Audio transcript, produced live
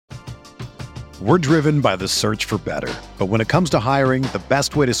We're driven by the search for better. But when it comes to hiring, the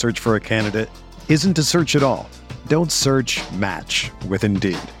best way to search for a candidate isn't to search at all. Don't search, match with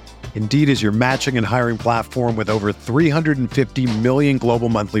Indeed. Indeed is your matching and hiring platform with over 350 million global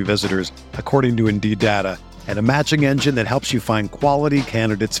monthly visitors, according to Indeed data, and a matching engine that helps you find quality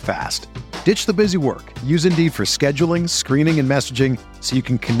candidates fast. Ditch the busy work. Use Indeed for scheduling, screening, and messaging so you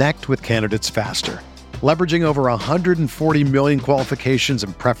can connect with candidates faster. Leveraging over 140 million qualifications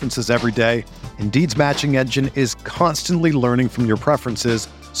and preferences every day, Indeed's matching engine is constantly learning from your preferences,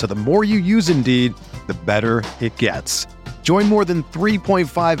 so the more you use Indeed, the better it gets. Join more than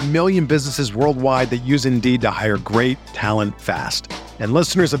 3.5 million businesses worldwide that use Indeed to hire great talent fast. And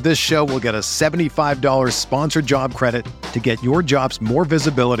listeners of this show will get a $75 sponsored job credit to get your jobs more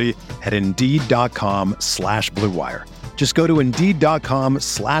visibility at Indeed.com/Blue Wire. Just go to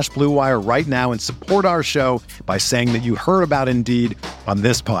Indeed.com/Blue Wire right now and support our show by saying that you heard about Indeed on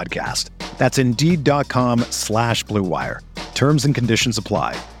this podcast. That's Indeed.com/Blue Wire. Terms and conditions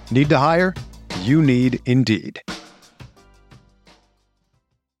apply. Need to hire? You need Indeed.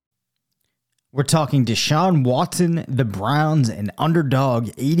 We're talking Deshaun Watson, the Browns, and Underdog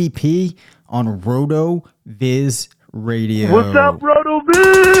ADP on RotoViz Radio. What's up,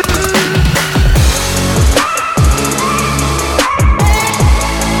 RotoViz?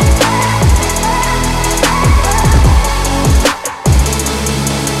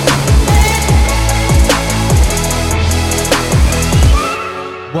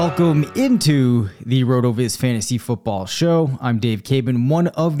 Welcome into the RotoViz Fantasy Football Show. I'm Dave Cabin, one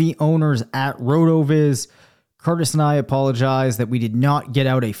of the owners at RotoViz. Curtis and I apologize that we did not get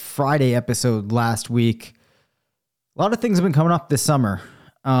out a Friday episode last week. A lot of things have been coming up this summer,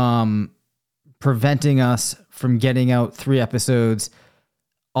 preventing us from getting out 3 episodes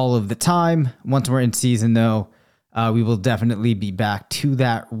all of the time. Once we're in season, though, we will definitely be back to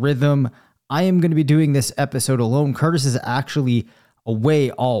that rhythm. I am going to be doing this episode alone. Curtis is actually away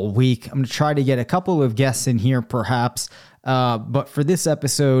all week. I'm going to try to get a couple of guests in here perhaps, but for this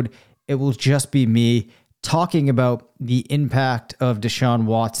episode, it will just be me talking about the impact of Deshaun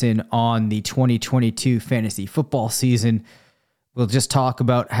Watson on the 2022 fantasy football season. We'll just talk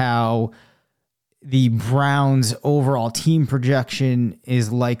about how the Browns' overall team projection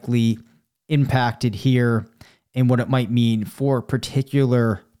is likely impacted here and what it might mean for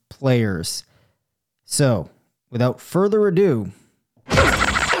particular players. So, without further ado,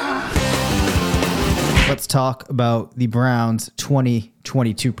 let's talk about the Browns'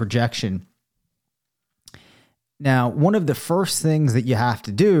 2022 projection. Now, one of the first things that you have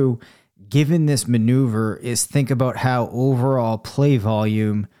to do, given this maneuver, is think about how overall play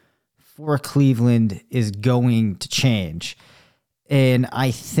volume for Cleveland is going to change. And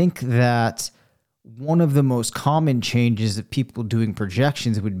I think that one of the most common changes that people doing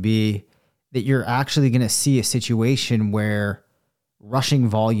projections would be that you're actually going to see a situation where rushing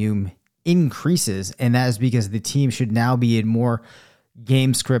volume increases, and that is because the team should now be in more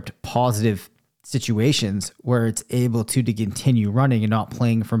game script positive situations where it's able to continue running and not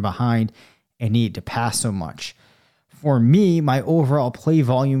playing from behind and need to pass so much. For me, my overall play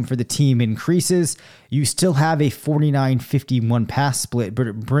volume for the team increases. You still have a 49-51 pass split, but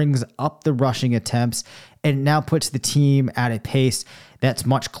it brings up the rushing attempts and now puts the team at a pace that's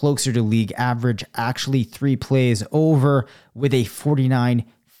much closer to league average, actually 3 plays over with a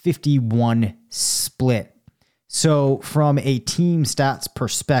 49-51 split. So from a team stats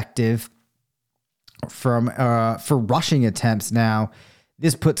perspective, for rushing attempts now,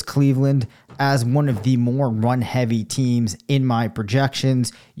 this puts Cleveland as one of the more run-heavy teams in my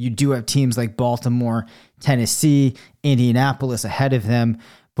projections. You do have teams like Baltimore, Tennessee, Indianapolis ahead of them,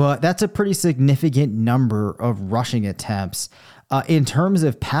 but that's a pretty significant number of rushing attempts. In terms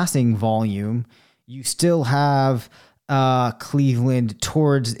of passing volume, you still have Cleveland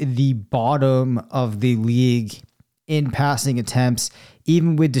towards the bottom of the league in passing attempts.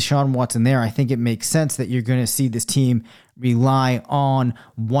 Even with Deshaun Watson there, I think it makes sense that you're going to see this team rely on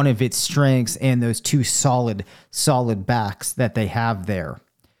one of its strengths and those 2 solid backs that they have there.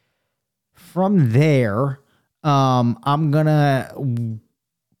 From there, I'm going to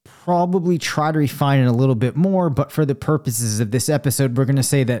probably try to refine it a little bit more, but for the purposes of this episode, we're going to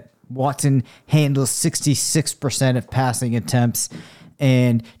say that Watson handles 66% of passing attempts,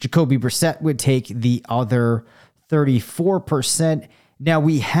 and Jacoby Brissett would take the other 34%. Now,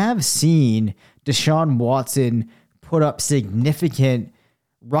 we have seen Deshaun Watson put up significant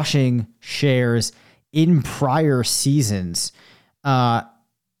rushing shares in prior seasons.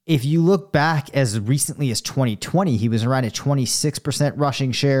 If you look back as recently as 2020, he was around a 26%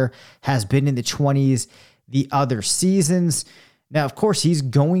 rushing share, has been in the 20s the other seasons. Now, of course, he's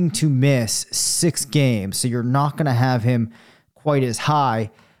going to miss 6 games, so you're not going to have him quite as high.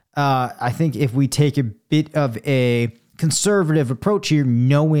 I think if we take a bit of a conservative approach here,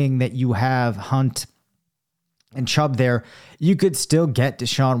 knowing that you have Hunt and Chubb there, you could still get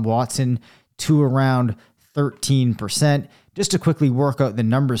Deshaun Watson to around 13%. Just to quickly work out the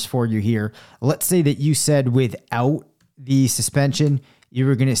numbers for you here, let's say that you said without the suspension, you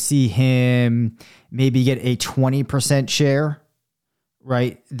were going to see him maybe get a 20% share,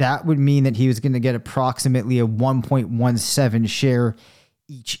 right? That would mean that he was going to get approximately a 1.17 share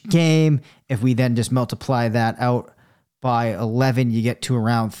each game. If we then just multiply that out by 11, you get to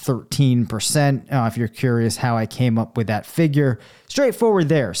around 13%. If you're curious how I came up with that figure, straightforward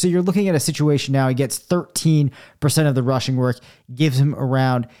there. So you're looking at a situation now, he gets 13% of the rushing work, gives him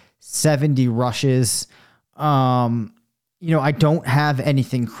around 70 rushes. I don't have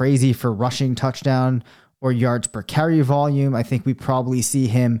anything crazy for rushing touchdown or yards per carry volume. I think we probably see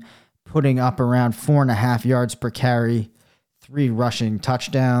him putting up around 4.5 yards per carry, 3 rushing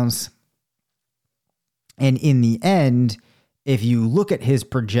touchdowns. And in the end, if you look at his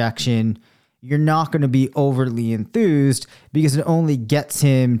projection, you're not going to be overly enthused because it only gets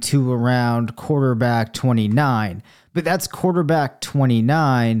him to around quarterback 29. But that's quarterback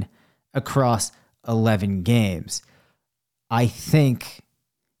 29 across 11 games. I think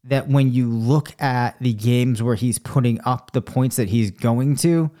that when you look at the games where he's putting up the points that he's going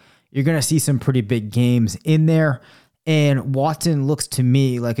to, you're going to see some pretty big games in there. And Watson looks to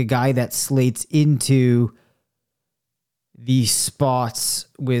me like a guy that slates into the spots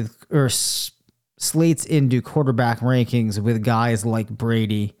with, or slates into quarterback rankings with guys like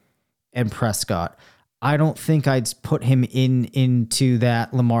Brady and Prescott. I don't think I'd put him into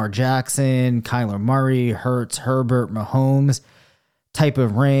that Lamar Jackson, Kyler Murray, Hurts, Herbert, Mahomes type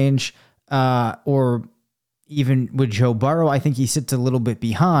of range, or even with Joe Burrow. I think he sits a little bit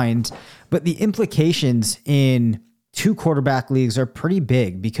behind, but the implications in 2 quarterback leagues are pretty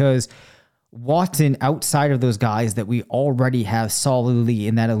big because Watson, outside of those guys that we already have solidly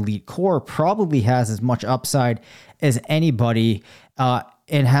in that elite core, probably has as much upside as anybody,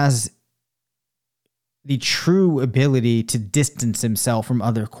 and has the true ability to distance himself from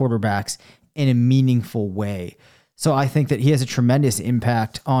other quarterbacks in a meaningful way. So I think that he has a tremendous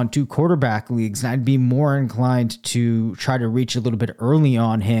impact on 2 quarterback leagues, and I'd be more inclined to try to reach a little bit early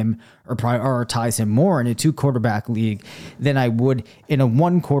on him or prioritize him more in a 2 quarterback league than I would in a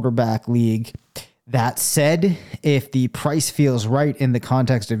 1 quarterback league. That said, if the price feels right in the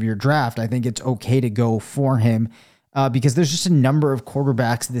context of your draft, I think it's okay to go for him because there's just a number of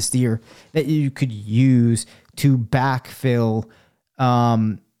quarterbacks this year that you could use to backfill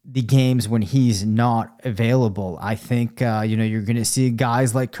the games when he's not available. I think, you're going to see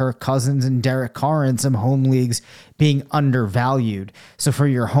guys like Kirk Cousins and Derek Carr in some home leagues being undervalued. So for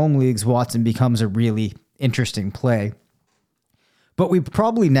your home leagues, Watson becomes a really interesting play. But we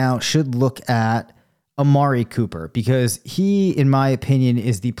probably now should look at Amari Cooper because he, in my opinion,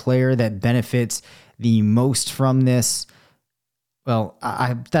 is the player that benefits the most from this. Well,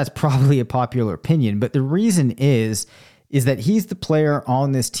 that's probably a popular opinion, but the reason is that he's the player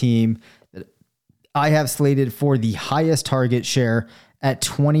on this team that I have slated for the highest target share at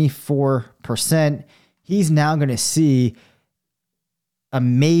 24%. He's now going to see a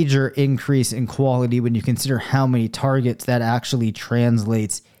major increase in quality when you consider how many targets that actually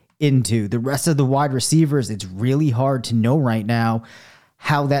translates into. The rest of the wide receivers, it's really hard to know right now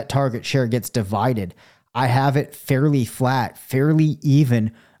how that target share gets divided. I have it fairly flat, fairly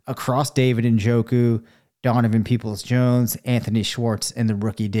even across David Njoku, Donovan Peoples-Jones, Anthony Schwartz, and the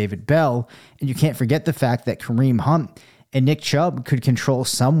rookie David Bell. And you can't forget the fact that Kareem Hunt and Nick Chubb could control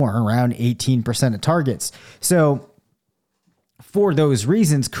somewhere around 18% of targets. So for those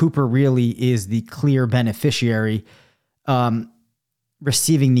reasons, Cooper really is the clear beneficiary,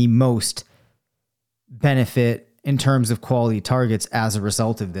 receiving the most benefit in terms of quality targets as a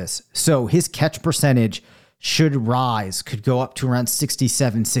result of this. So his catch percentage should rise, could go up to around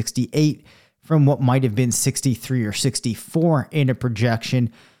 67, 68 from what might have been 63 or 64 in a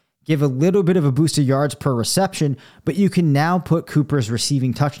projection. Give a little bit of a boost of yards per reception, but you can now put Cooper's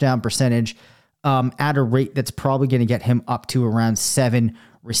receiving touchdown percentage at a rate that's probably going to get him up to around 7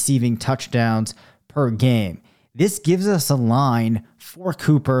 receiving touchdowns per game. This gives us a line for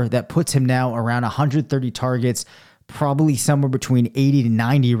Cooper that puts him now around 130 targets, probably somewhere between 80 to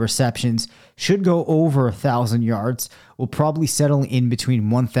 90 receptions, should go over 1,000 yards, will probably settle in between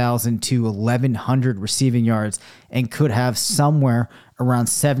 1,000 to 1,100 receiving yards, and could have somewhere around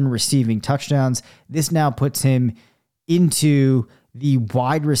 7 receiving touchdowns. This now puts him into the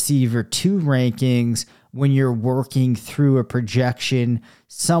wide receiver 2 rankings when you're working through a projection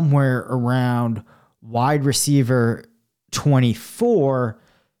somewhere around wide receiver 24.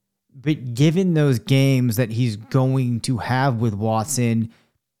 But given those games that he's going to have with Watson,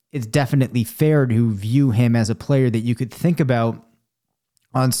 it's definitely fair to view him as a player that you could think about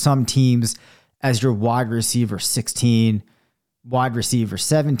on some teams as your wide receiver 16, wide receiver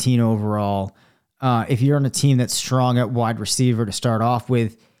 17 overall. If you're on a team that's strong at wide receiver to start off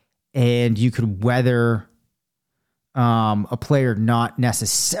with, and you could weather a player not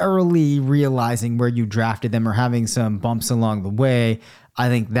necessarily realizing where you drafted them or having some bumps along the way, I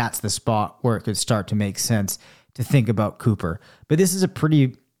think that's the spot where it could start to make sense to think about Cooper. But this is a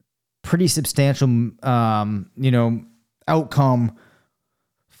pretty substantial, outcome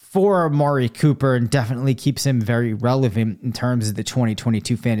for Amari Cooper, and definitely keeps him very relevant in terms of the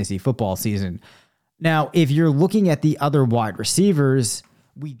 2022 fantasy football season. Now, if you're looking at the other wide receivers,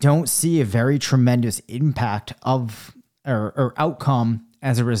 we don't see a very tremendous impact of or outcome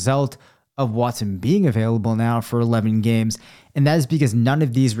as a result of Watson being available now for 11 games. And that is because none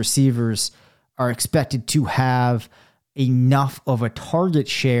of these receivers are expected to have enough of a target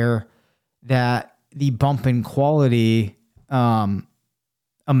share that the bump in quality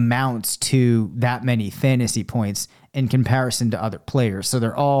amounts to that many fantasy points in comparison to other players. So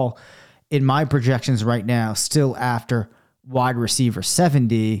they're all, in my projections right now, still after wide receiver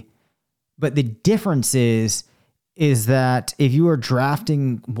 70. But the difference is that if you are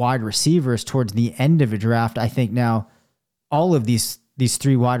drafting wide receivers towards the end of a draft, I think now all of these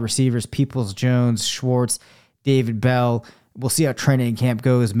 3 wide receivers, Peoples-Jones, Schwartz, David Bell, we'll see how training camp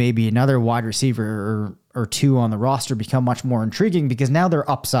goes. Maybe another wide receiver or 2 on the roster become much more intriguing because now their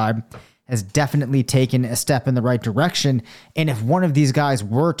upside has definitely taken a step in the right direction. And if one of these guys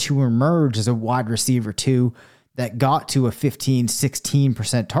were to emerge as a wide receiver 2 that got to a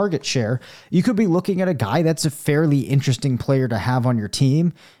 15-16% target share, you could be looking at a guy that's a fairly interesting player to have on your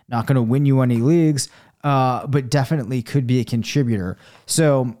team. Not going to win you any leagues, but definitely could be a contributor.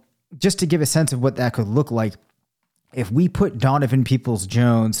 So just to give a sense of what that could look like, if we put Donovan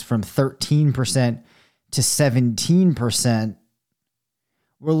Peoples-Jones from 13% to 17%,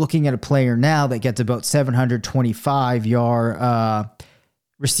 we're looking at a player now that gets about 725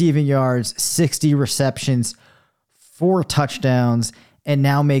 receiving yards, 60 receptions, 4 touchdowns, and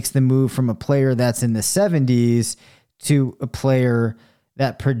now makes the move from a player that's in the 70s to a player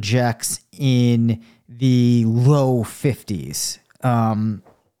that projects in the low 50s,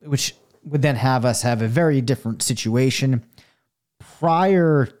 which would then have us have a very different situation.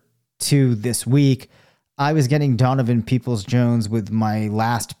 Prior to this week, I was getting Donovan Peoples-Jones with my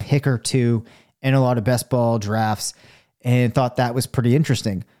last pick or 2 in a lot of best ball drafts and thought that was pretty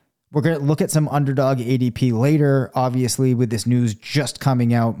interesting. We're going to look at some Underdog ADP later. Obviously, with this news just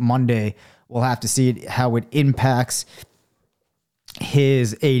coming out Monday, we'll have to see how it impacts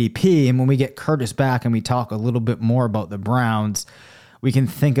his ADP. And when we get Curtis back and we talk a little bit more about the Browns, we can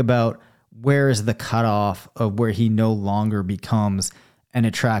think about where is the cutoff of where he no longer becomes an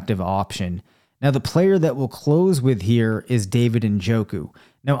attractive option. Now, the player that we'll close with here is David Njoku.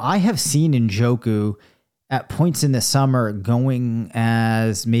 Now, I have seen Njoku at points in the summer going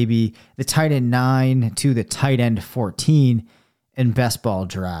as maybe the tight end 9 to the tight end 14 in best ball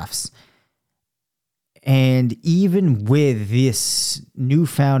drafts. And even with this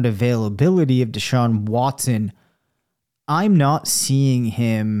newfound availability of Deshaun Watson, I'm not seeing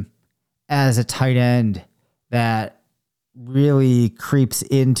him as a tight end that really creeps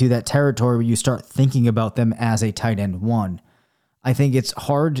into that territory where you start thinking about them as a tight end 1. I think it's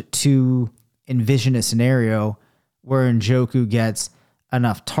hard to envision a scenario where Njoku gets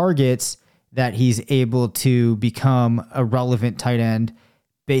enough targets that he's able to become a relevant tight end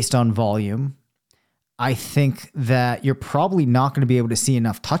based on volume. I think that you're probably not going to be able to see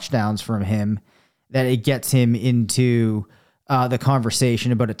enough touchdowns from him that it gets him into the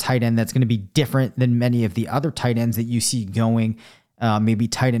conversation about a tight end that's going to be different than many of the other tight ends that you see going, maybe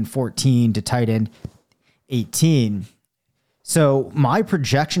tight end 14 to tight end 18. So my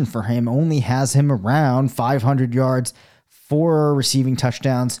projection for him only has him around 500 yards, 4 receiving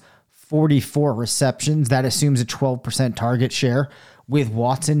touchdowns, 44 receptions. That assumes a 12% target share. With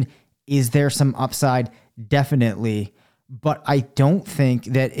Watson, is there some upside? Definitely. But I don't think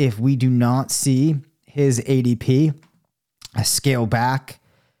that if we do not see his ADP scale back,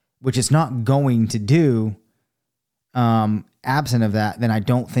 which it's not going to do, absent of that, then I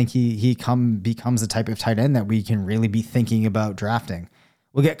don't think he becomes the type of tight end that we can really be thinking about drafting.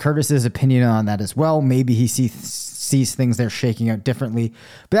 We'll get Curtis's opinion on that as well. Maybe he sees things there shaking out differently.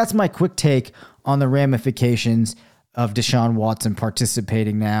 But that's my quick take on the ramifications of Deshaun Watson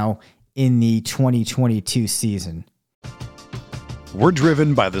participating now in the 2022 season. We're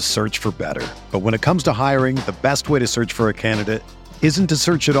driven by the search for better. But when it comes to hiring, the best way to search for a candidate isn't to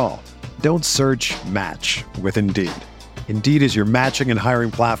search at all. Don't search, match with Indeed. Indeed is your matching and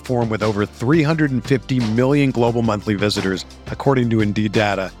hiring platform with over 350 million global monthly visitors, according to Indeed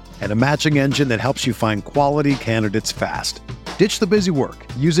data, and a matching engine that helps you find quality candidates fast. Ditch the busy work.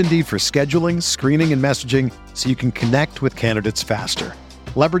 Use Indeed for scheduling, screening, and messaging so you can connect with candidates faster.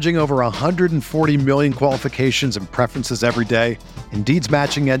 Leveraging over 140 million qualifications and preferences every day, Indeed's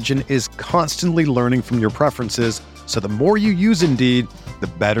matching engine is constantly learning from your preferences, so the more you use Indeed, the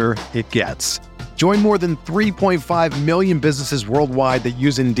better it gets. Join more than 3.5 million businesses worldwide that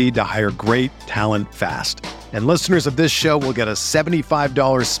use Indeed to hire great talent fast. And listeners of this show will get a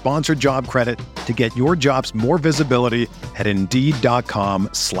 $75 sponsored job credit to get your jobs more visibility at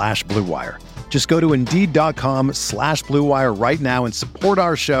Indeed.com/Blue Wire. Just go to Indeed.com/Blue Wire right now and support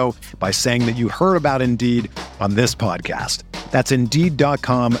our show by saying that you heard about Indeed on this podcast. That's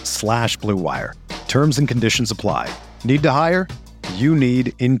Indeed.com/Blue Wire. Terms and conditions apply. Need to hire? You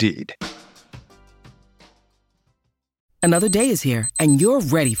need Indeed. Another day is here, and you're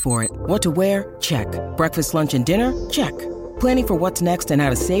ready for it. What to wear? Check. Breakfast, lunch, and dinner? Check. Planning for what's next and how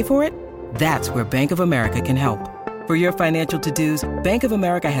to save for it? That's where Bank of America can help. For your financial to-dos, Bank of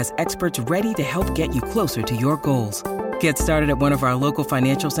America has experts ready to help get you closer to your goals. Get started at one of our local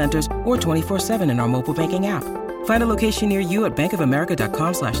financial centers or 24/7 in our mobile banking app. Find a location near you at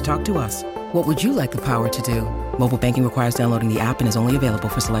bankofamerica.com/talktous. What would you like the power to do? Mobile banking requires downloading the app and is only available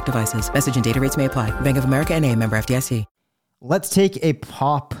for select devices. Message and data rates may apply. Bank of America NA, member FDIC. Let's take a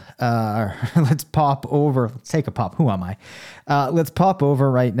pop. Let's take a pop. Who am I? Let's pop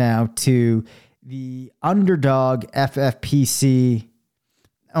over right now to the Underdog FFPC.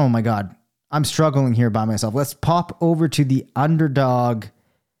 Oh my God. I'm struggling here by myself. Let's pop over to the Underdog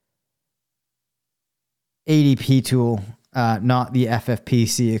ADP tool, not the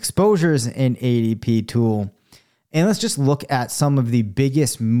FFPC. Exposures in ADP tool. And let's just look at some of the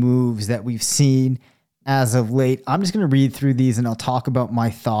biggest moves that we've seen as of late. I'm just going to read through these and I'll talk about my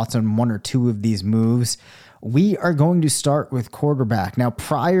thoughts on one or two of these moves. We are going to start with quarterback. Now,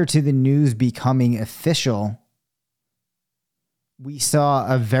 prior to the news becoming official, we saw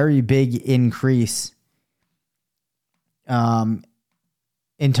a very big increase in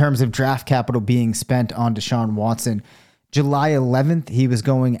terms of draft capital being spent on Deshaun Watson. July 11th, he was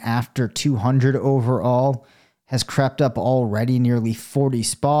going after 200 overall, has crept up already nearly 40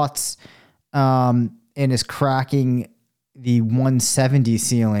 spots, and is cracking the 170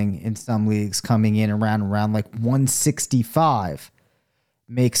 ceiling in some leagues, coming in around like 165.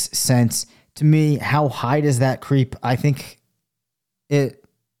 Makes sense to me. How high does that creep? I'm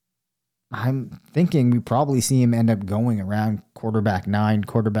thinking we probably see him end up going around quarterback 9,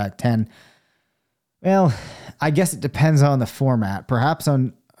 quarterback 10. Well, I guess it depends on the format. Perhaps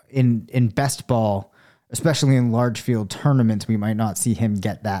in best ball, especially in large field tournaments, we might not see him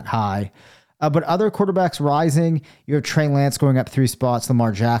get that high. But other quarterbacks rising, you have Trey Lance going up 3 spots,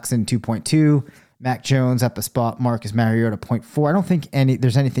 Lamar Jackson 2.2, Mac Jones up a spot, Marcus Mariota 0.4. I don't think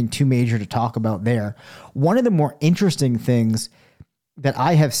there's anything too major to talk about there. One of the more interesting things that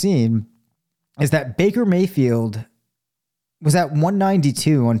I have seen is that Baker Mayfield was at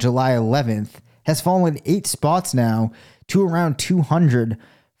 192 on July 11th, has fallen 8 spots now to around 200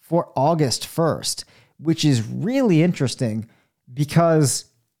 for August 1st, which is really interesting because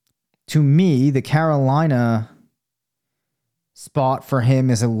to me, the Carolina spot for him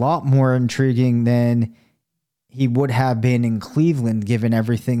is a lot more intriguing than he would have been in Cleveland, given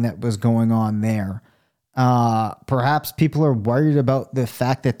everything that was going on there. Perhaps people are worried about the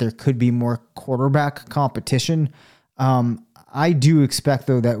fact that there could be more quarterback competition. I do expect,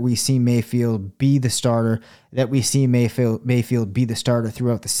 though, that we see Mayfield be the starter, that we see Mayfield be the starter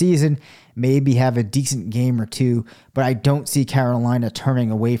throughout the season, maybe have a decent game or two, but I don't see Carolina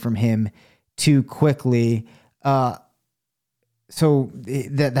turning away from him too quickly. So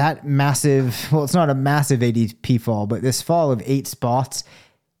that massive, well, it's not a massive ADP fall, but this fall of 8 spots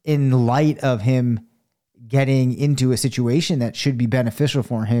in light of him getting into a situation that should be beneficial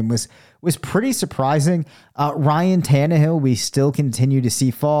for him was pretty surprising. Ryan Tannehill, we still continue to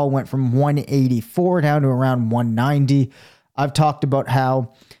see fall, went from 184 down to around 190. I've talked about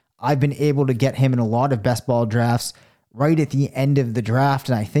how I've been able to get him in a lot of best ball drafts right at the end of the draft,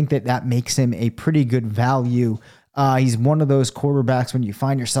 and I think that makes him a pretty good value. He's one of those quarterbacks when you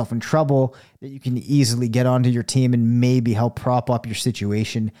find yourself in trouble that you can easily get onto your team and maybe help prop up your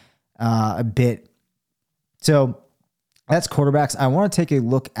situation a bit. So that's quarterbacks. I want to take a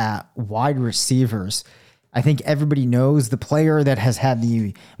look at wide receivers I think everybody knows the player that has had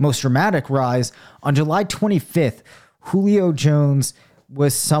the most dramatic rise. On July 25th, Julio Jones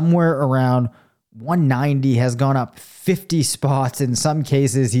was somewhere around 190, has gone up 50 spots. In some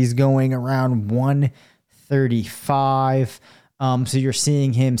cases, he's going around 135. So you're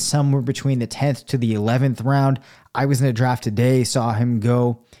seeing him somewhere between the 10th to the 11th round. I was in a draft today, saw him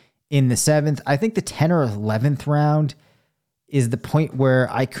go in the 7th. I think the 10th or 11th round is the point where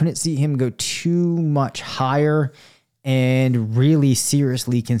I couldn't see him go too much higher and really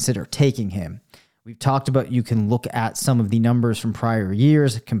seriously consider taking him. We've talked about you can look at some of the numbers from prior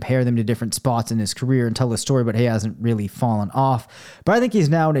years, compare them to different spots in his career and tell a story, but he hasn't really fallen off. But I think he's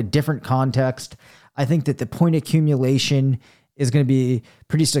now in a different context. I think that the point accumulation is going to be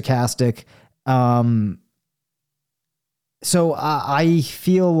pretty stochastic. So I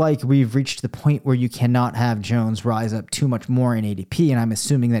feel like we've reached the point where you cannot have Jones rise up too much more in ADP, and I'm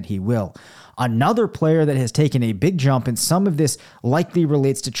assuming that he will. Another player that has taken a big jump, and some of this likely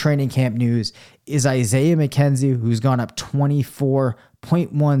relates to training camp news, is Isaiah McKenzie, who's gone up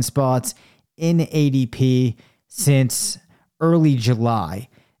 24.1 spots in ADP since early July.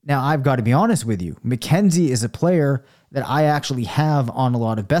 Now, I've got to be honest with you. McKenzie is a player that I actually have on a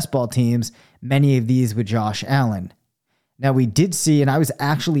lot of best ball teams, many of these with Josh Allen. Now, we did see, and I was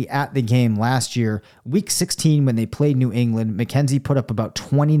actually at the game last year, week 16 when they played New England, McKenzie put up about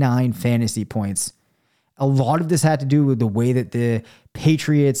 29 fantasy points. A lot of this had to do with the way that the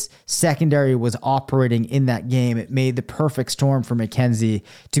Patriots secondary was operating in that game. It made the perfect storm for McKenzie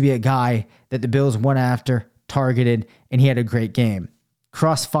to be a guy that the Bills went after, targeted, and he had a great game.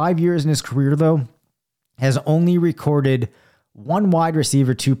 Across 5 years in his career, though, has only recorded one wide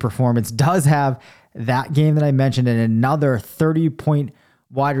receiver 2 performance, does have that game that I mentioned and another 30-point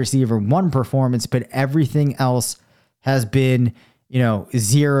wide receiver 1 performance, but everything else has been,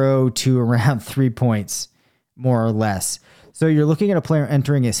 0 to around 3 points, more or less. So you're looking at a player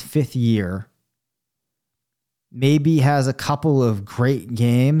entering his 5th year, maybe has a couple of great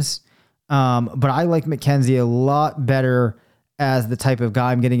games, but I like McKenzie a lot better as the type of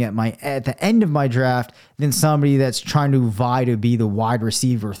guy I'm getting at the end of my draft than somebody that's trying to vie to be the wide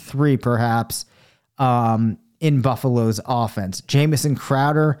receiver 3, perhaps, in Buffalo's offense. Jamison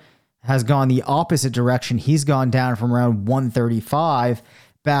Crowder has gone the opposite direction. He's gone down from around 135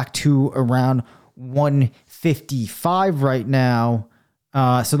 back to around 155 right now.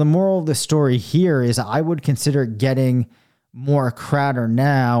 So the moral of the story here is I would consider getting more Crowder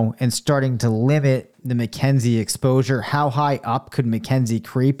now and starting to limit the McKenzie exposure. How high up could McKenzie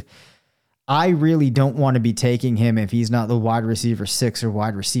creep? I really don't want to be taking him if he's not the wide receiver 6 or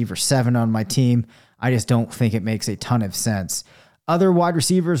wide receiver 7 on my team. I just don't think it makes a ton of sense. Other wide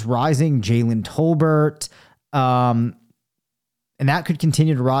receivers rising, Jalen Tolbert, and that could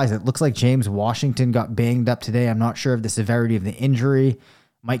continue to rise. It looks like James Washington got banged up today. I'm not sure of the severity of the injury.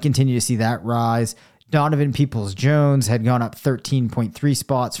 Might continue to see that rise. Donovan Peoples-Jones had gone up 13.3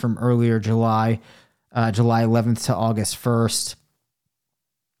 spots from earlier July 11th to August 1st.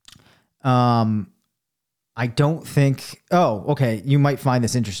 I don't think... Oh, okay. You might find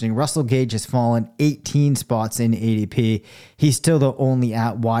this interesting. Russell Gage has fallen 18 spots in ADP. He's still the only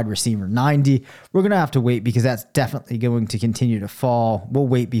at wide receiver 90. We're going to have to wait because that's definitely going to continue to fall. We'll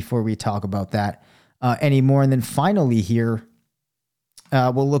wait before we talk about that anymore. And then finally here,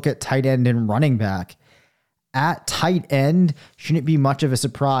 we'll look at tight end and running back. At tight end, shouldn't be much of a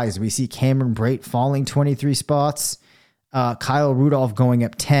surprise. We see Cameron Brate falling 23 spots. Kyle Rudolph going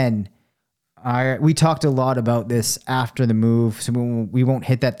up 10. We talked a lot about this after the move, so we won't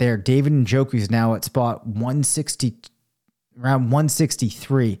hit that there. David Njoku is now at spot 160, around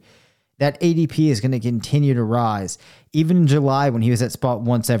 163. That ADP is going to continue to rise. Even in July, when he was at spot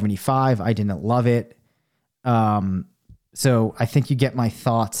 175, I didn't love it. So I think you get my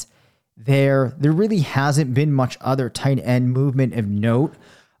thoughts there. There really hasn't been much other tight end movement of note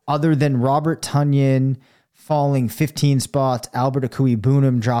other than Robert Tonyan falling 15 spots, Albert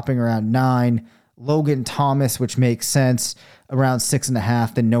Akui-Bunam dropping around 9, Logan Thomas, which makes sense, around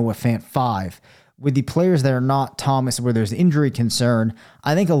 6.5, then Noah Fant 5. With the players that are not Thomas where there's injury concern,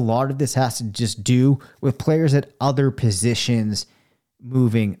 I think a lot of this has to just do with players at other positions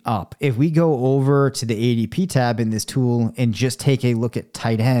moving up. If we go over to the ADP tab in this tool and just take a look at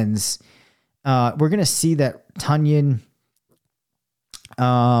tight ends, we're going to see that Tonyan,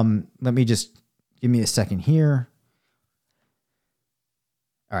 let me just give me a second here.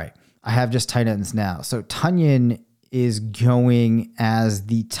 All right. I have just tight ends now. So Tonyan is going as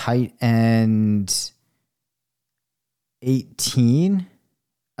the tight end 18,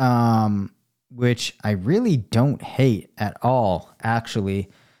 which I really don't hate at all,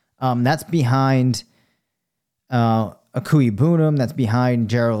 actually. That's behind Akui Boonham, that's behind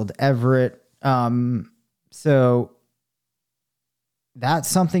Gerald Everett. So that's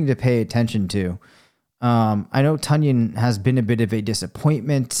something to pay attention to. I know Tunyon has been a bit of a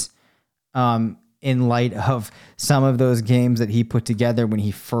disappointment in light of some of those games that he put together when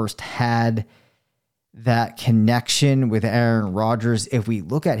he first had that connection with Aaron Rodgers. If we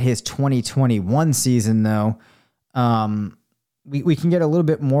look at his 2021 season, though, we can get a little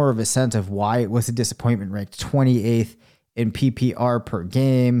bit more of a sense of why it was a disappointment. Ranked 28th in PPR per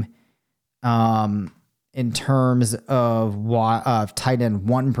game. In terms of tight end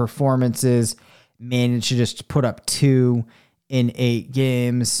one performances, managed to just put up 2 in 8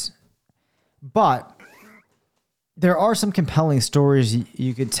 games. But there are some compelling stories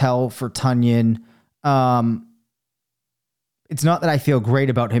you could tell for Tunyon. It's not that I feel great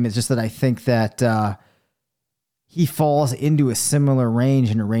about him. It's just that I think that he falls into a similar range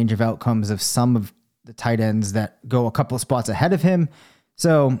and a range of outcomes of some of the tight ends that go a couple of spots ahead of him.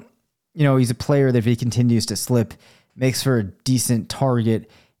 So, he's a player that if he continues to slip, makes for a decent target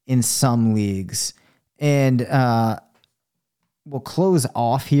in some leagues. And we'll close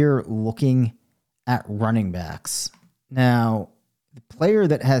off here looking at running backs. Now, the player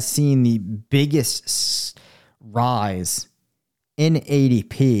that has seen the biggest rise in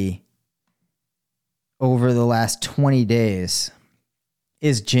ADP over the last 20 days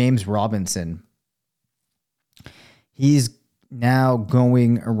is James Robinson. He's now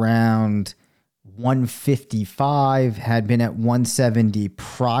going around 155, had been at 170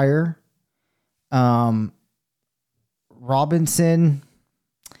 prior. Robinson,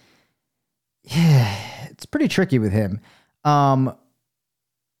 it's pretty tricky with him.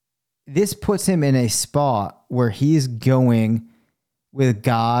 This puts him in a spot where he's going with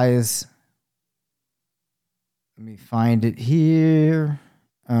guys. Let me find it here.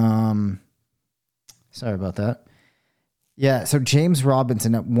 Sorry about that. Yeah, so James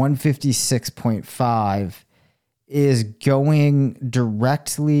Robinson at 156.5 is going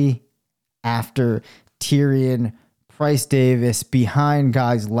directly after Tyrion Price Davis, behind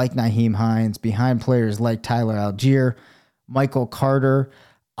guys like Nyheim Hines, behind players like Tyler Algier, Michael Carter.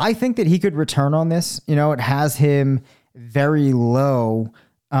 I think that he could return on this. It has him very low,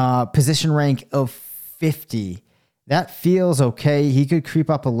 position rank of 50. That feels okay. He could creep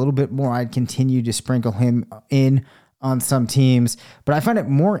up a little bit more. I'd continue to sprinkle him in on some teams, but I find it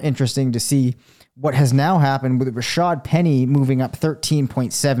more interesting to see what has now happened with Rashad Penny moving up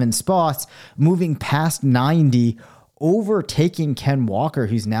 13.7 spots, moving past 90, overtaking Ken Walker,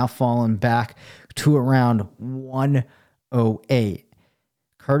 who's now fallen back to around 108.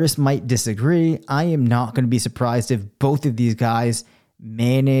 Curtis might disagree. I am not going to be surprised if both of these guys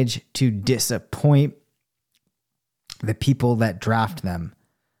manage to disappoint the people that draft them.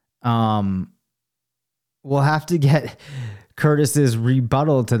 We'll have to get Curtis's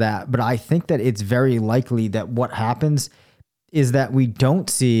rebuttal to that, but I think that it's very likely that what happens is that we don't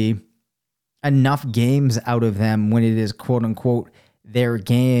see enough games out of them when it is quote unquote their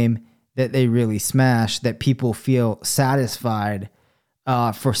game that they really smash, that people feel satisfied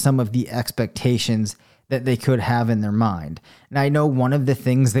for some of the expectations that they could have in their mind. And I know one of the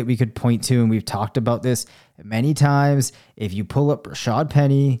things that we could point to, and we've talked about this many times, if you pull up Rashad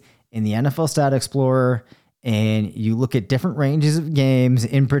Penny in the NFL Stat Explorer and you look at different ranges of games,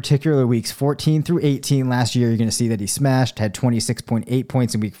 in particular weeks 14 through 18 last year, you're going to see that he smashed, had 26.8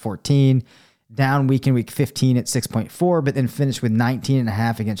 points in week 14, down week in week 15 at 6.4, but then finished with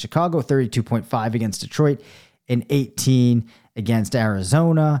 19.5 against Chicago, 32.5 against Detroit, and 18 against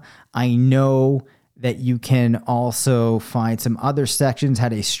Arizona. I know that you can also find some other sections,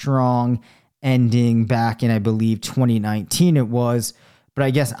 had a strong ending back in, I believe, 2019 it was. But I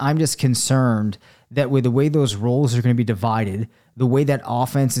guess I'm just concerned that with the way those roles are going to be divided, the way that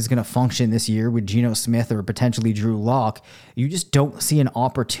offense is going to function this year with Geno Smith or potentially Drew Lock, you just don't see an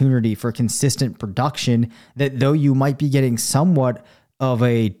opportunity for consistent production, that though you might be getting somewhat of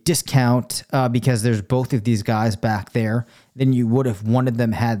a discount because there's both of these guys back there, then you would if one of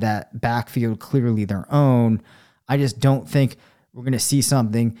them had that backfield clearly their own. I just don't think we're going to see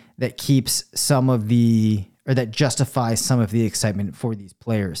something that keeps some of the, or that justifies some of the excitement for these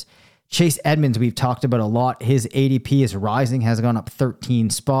players. Chase Edmonds, we've talked about a lot. His ADP is rising, has gone up 13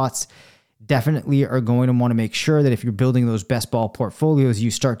 spots. Definitely are going to want to make sure that if you're building those best ball portfolios,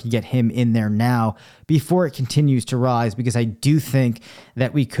 you start to get him in there now before it continues to rise, because I do think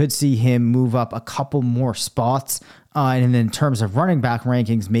that we could see him move up a couple more spots. And in terms of running back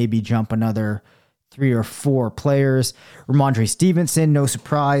rankings, maybe jump another 3 or 4 players. Ramondre Stevenson, no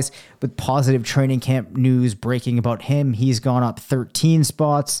surprise, with positive training camp news breaking about him. He's gone up 13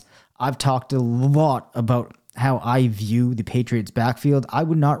 spots. I've talked a lot about how I view the Patriots backfield, I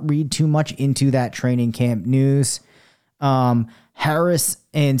would not read too much into that training camp news. Harris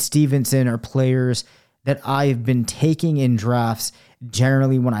and Stevenson are players that I've been taking in drafts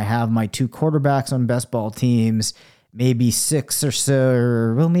generally when I have my 2 quarterbacks on best ball teams, maybe 6 or so,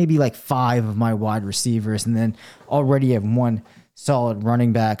 or well, maybe like 5 of my wide receivers, and then already have 1 solid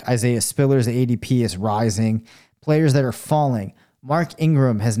running back. Isaiah Spiller's ADP is rising. Players that are falling. Mark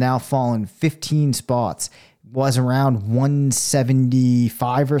Ingram has now fallen 15 spots. Was around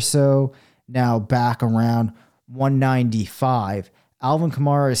 175 or so, now back around 195. Alvin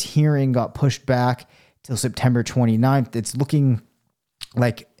Kamara's hearing got pushed back till September 29th. It's looking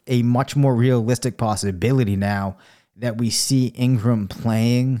like a much more realistic possibility now that we see Ingram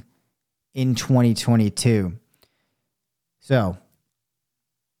playing in 2022. So,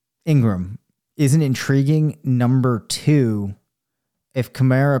 Ingram is an intriguing number 2. If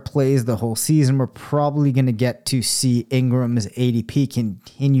Kamara plays the whole season, we're probably going to get to see Ingram's ADP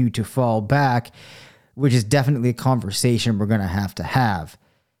continue to fall back, which is definitely a conversation we're going to have.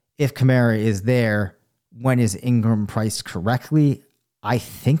 If Kamara is there, when is Ingram priced correctly? I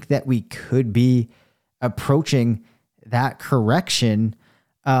think that we could be approaching that correction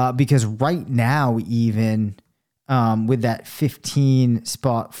because right now, even with that 15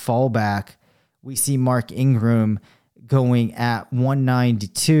 spot fallback, we see Mark Ingram going at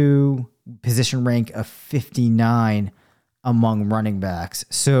 192, position rank of 59 among running backs.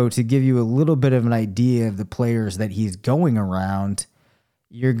 So to give you a little bit of an idea of the players that he's going around,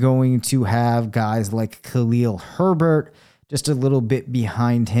 you're going to have guys like Khalil Herbert just a little bit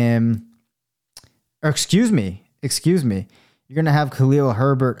behind him. Or excuse me. You're going to have Khalil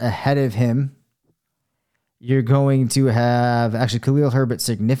Herbert ahead of him. You're going to have actually Khalil Herbert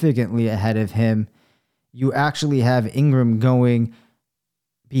significantly ahead of him. You actually have Ingram going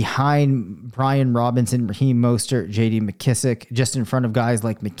behind Brian Robinson, Raheem Mostert, J.D. McKissick, just in front of guys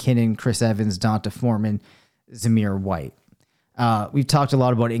like McKinnon, Chris Evans, Donta Foreman, Zamir White. We've talked a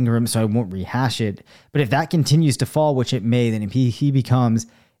lot about Ingram, so I won't rehash it. But if that continues to fall, which it may, then he becomes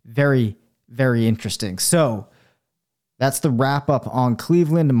very, very interesting. So that's the wrap up on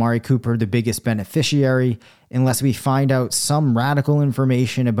Cleveland. Amari Cooper, the biggest beneficiary. Unless we find out some radical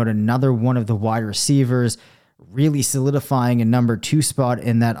information about another one of the wide receivers really solidifying a number 2 spot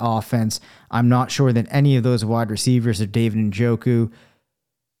in that offense, I'm not sure that any of those wide receivers or David Njoku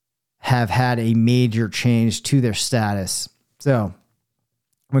have had a major change to their status. So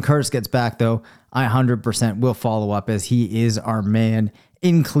when Curtis gets back, though, I 100% will follow up as he is our man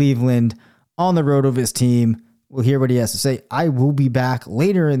in Cleveland on the road of his team. We'll hear what he has to say. I will be back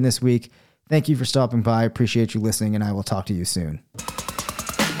later in this week. Thank you for stopping by. I appreciate you listening, and I will talk to you soon.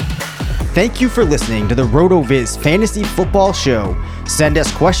 Thank you for listening to the RotoViz Fantasy Football Show. Send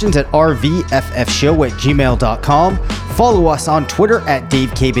us questions at rvffshow@gmail.com. Follow us on Twitter at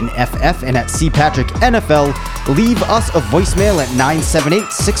DaveCabanFF and at CPatrickNFL. Leave us a voicemail at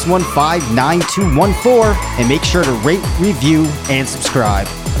 978-615-9214 and make sure to rate, review, and subscribe.